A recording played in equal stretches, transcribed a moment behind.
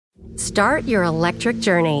Start your electric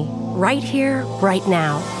journey right here, right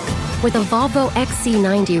now. With a Volvo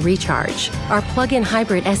XC90 Recharge, our plug-in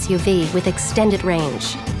hybrid SUV with extended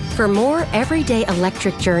range. For more everyday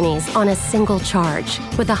electric journeys on a single charge,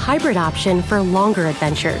 with a hybrid option for longer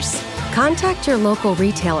adventures. Contact your local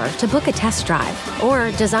retailer to book a test drive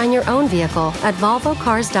or design your own vehicle at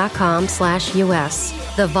volvocars.com/US.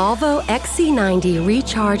 The Volvo XC90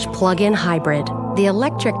 Recharge Plug-in Hybrid, the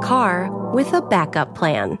electric car with a backup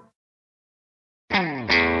plan.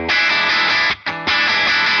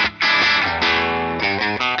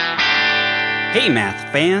 Hey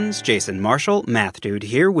math fans, Jason Marshall, Math Dude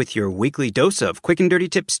here with your weekly dose of quick and dirty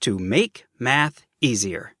tips to make math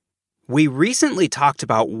easier. We recently talked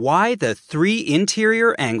about why the three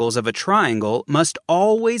interior angles of a triangle must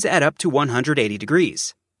always add up to 180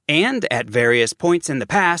 degrees. And at various points in the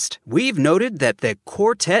past, we've noted that the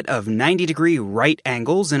quartet of 90-degree right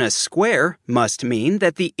angles in a square must mean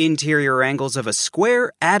that the interior angles of a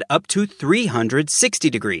square add up to 360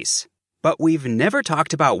 degrees. But we've never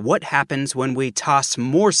talked about what happens when we toss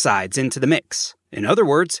more sides into the mix. In other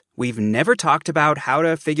words, we've never talked about how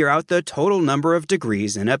to figure out the total number of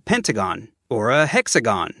degrees in a pentagon, or a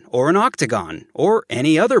hexagon, or an octagon, or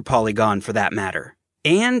any other polygon for that matter.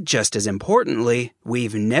 And just as importantly,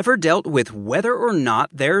 we've never dealt with whether or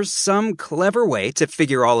not there's some clever way to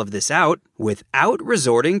figure all of this out without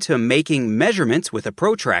resorting to making measurements with a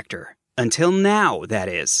protractor. Until now, that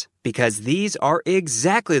is, because these are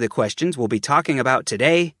exactly the questions we'll be talking about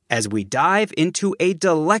today as we dive into a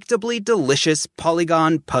delectably delicious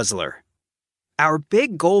Polygon puzzler. Our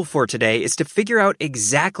big goal for today is to figure out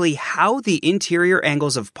exactly how the interior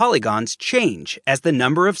angles of polygons change as the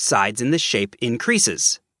number of sides in the shape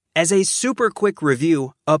increases. As a super quick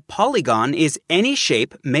review, a polygon is any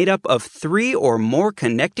shape made up of three or more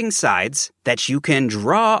connecting sides that you can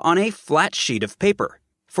draw on a flat sheet of paper.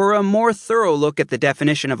 For a more thorough look at the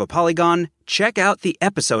definition of a polygon, check out the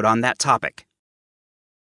episode on that topic.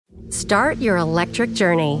 Start your electric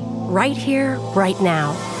journey right here, right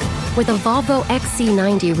now. With a Volvo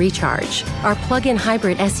XC90 Recharge, our plug-in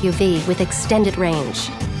hybrid SUV with extended range.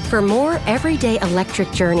 For more everyday electric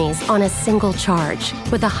journeys on a single charge,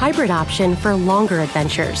 with a hybrid option for longer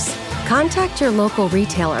adventures. Contact your local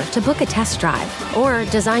retailer to book a test drive or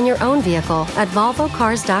design your own vehicle at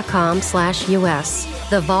volvocars.com/US.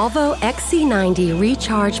 The Volvo XC90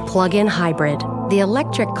 Recharge Plug-in Hybrid, the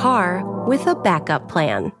electric car with a backup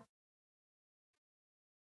plan.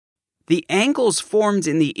 The angles formed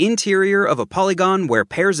in the interior of a polygon where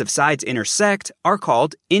pairs of sides intersect are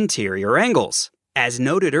called interior angles. As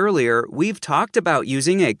noted earlier, we've talked about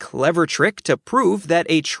using a clever trick to prove that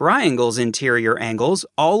a triangle's interior angles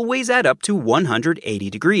always add up to 180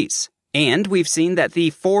 degrees. And we've seen that the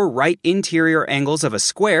four right interior angles of a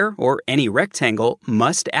square, or any rectangle,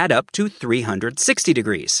 must add up to 360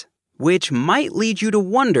 degrees. Which might lead you to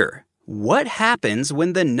wonder, what happens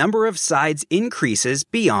when the number of sides increases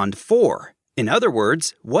beyond 4? In other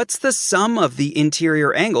words, what's the sum of the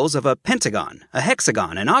interior angles of a pentagon, a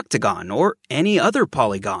hexagon, an octagon, or any other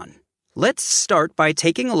polygon? Let's start by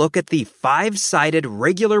taking a look at the five-sided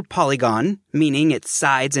regular polygon, meaning its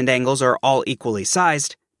sides and angles are all equally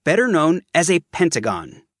sized, better known as a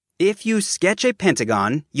pentagon. If you sketch a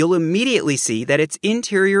pentagon, you'll immediately see that its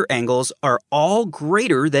interior angles are all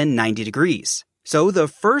greater than 90 degrees. So the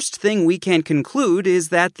first thing we can conclude is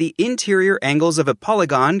that the interior angles of a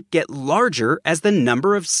polygon get larger as the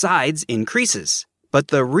number of sides increases. But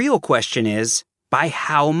the real question is, by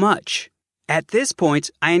how much? At this point,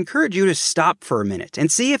 I encourage you to stop for a minute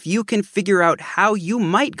and see if you can figure out how you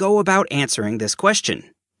might go about answering this question.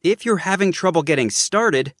 If you're having trouble getting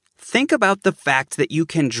started, think about the fact that you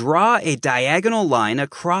can draw a diagonal line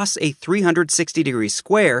across a 360-degree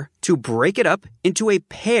square to break it up into a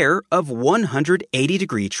pair of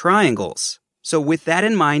 180-degree triangles. So with that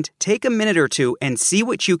in mind, take a minute or two and see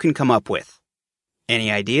what you can come up with.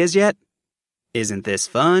 Any ideas yet? Isn't this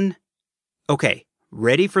fun? Okay,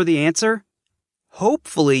 ready for the answer?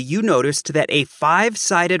 Hopefully you noticed that a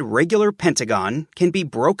five-sided regular pentagon can be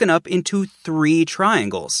broken up into three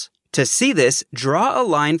triangles. To see this, draw a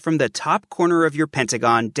line from the top corner of your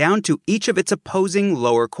pentagon down to each of its opposing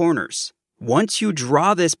lower corners. Once you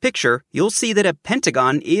draw this picture, you'll see that a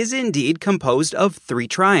pentagon is indeed composed of three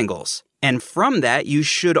triangles. And from that, you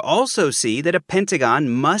should also see that a pentagon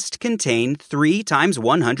must contain 3 times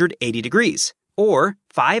 180 degrees, or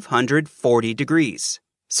 540 degrees.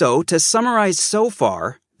 So, to summarize so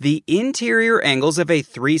far, the interior angles of a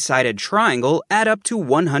three-sided triangle add up to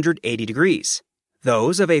 180 degrees.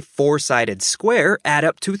 Those of a four-sided square add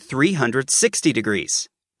up to 360 degrees.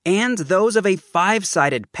 and those of a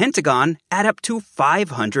 5-sided pentagon add up to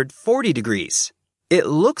 540 degrees. It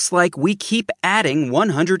looks like we keep adding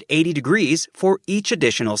 180 degrees for each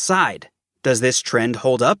additional side. Does this trend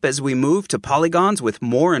hold up as we move to polygons with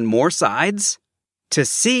more and more sides? To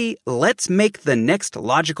see, let's make the next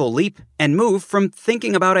logical leap and move from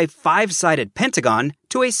thinking about a 5-sided pentagon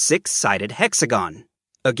to a 6-sided hexagon.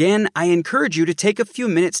 Again, I encourage you to take a few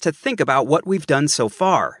minutes to think about what we've done so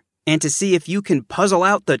far, and to see if you can puzzle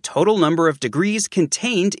out the total number of degrees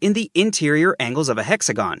contained in the interior angles of a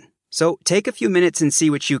hexagon. So take a few minutes and see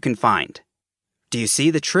what you can find. Do you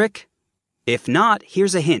see the trick? If not,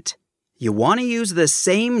 here's a hint. You want to use the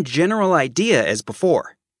same general idea as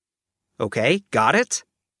before. Okay, got it?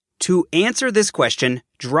 To answer this question,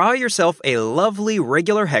 draw yourself a lovely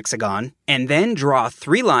regular hexagon and then draw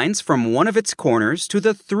 3 lines from one of its corners to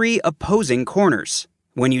the 3 opposing corners.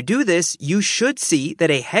 When you do this, you should see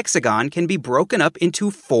that a hexagon can be broken up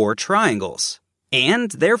into 4 triangles.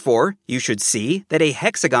 And therefore, you should see that a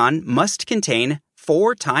hexagon must contain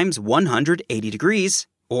 4 times 180 degrees,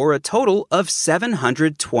 or a total of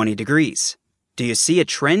 720 degrees. Do you see a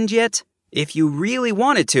trend yet? If you really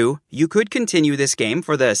wanted to, you could continue this game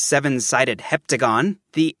for the 7-sided heptagon,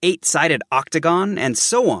 the 8-sided octagon, and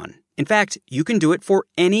so on. In fact, you can do it for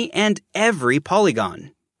any and every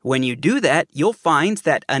polygon. When you do that, you'll find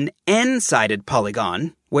that an n-sided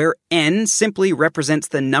polygon, where n simply represents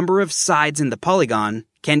the number of sides in the polygon,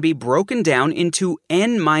 can be broken down into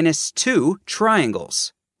n-2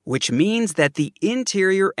 triangles, which means that the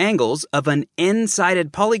interior angles of an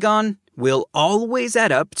n-sided polygon will always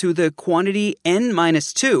add up to the quantity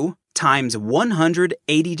n-2 times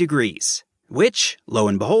 180 degrees, which, lo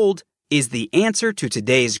and behold, is the answer to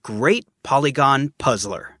today's great polygon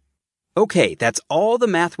puzzler. Okay, that's all the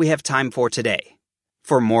math we have time for today.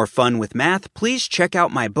 For more fun with math, please check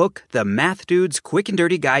out my book, The Math Dude's Quick and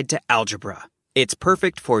Dirty Guide to Algebra. It's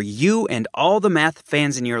perfect for you and all the math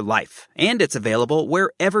fans in your life, and it's available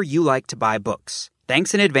wherever you like to buy books.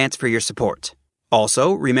 Thanks in advance for your support.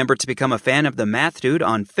 Also, remember to become a fan of The Math Dude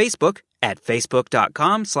on Facebook at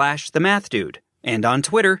facebook.com/TheMathDude and on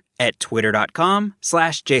Twitter at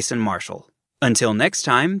twitter.com/Jason Marshall. Until next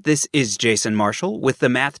time, this is Jason Marshall with The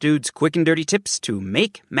Math Dude's quick and dirty tips to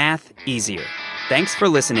make math easier. Thanks for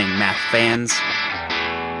listening, math fans.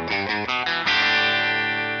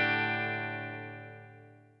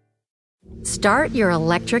 Start your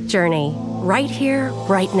electric journey right here,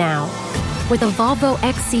 right now. With a Volvo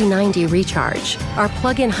XC90 Recharge, our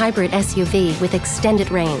plug-in hybrid SUV with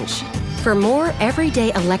extended range. For more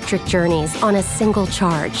everyday electric journeys on a single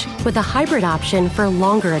charge, with a hybrid option for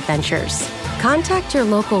longer adventures. Contact your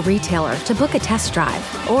local retailer to book a test drive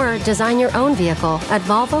or design your own vehicle at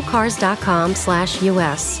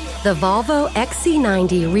volvocars.com/US. The Volvo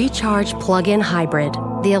XC90 Recharge Plug-in Hybrid,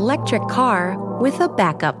 the electric car with a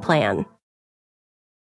backup plan.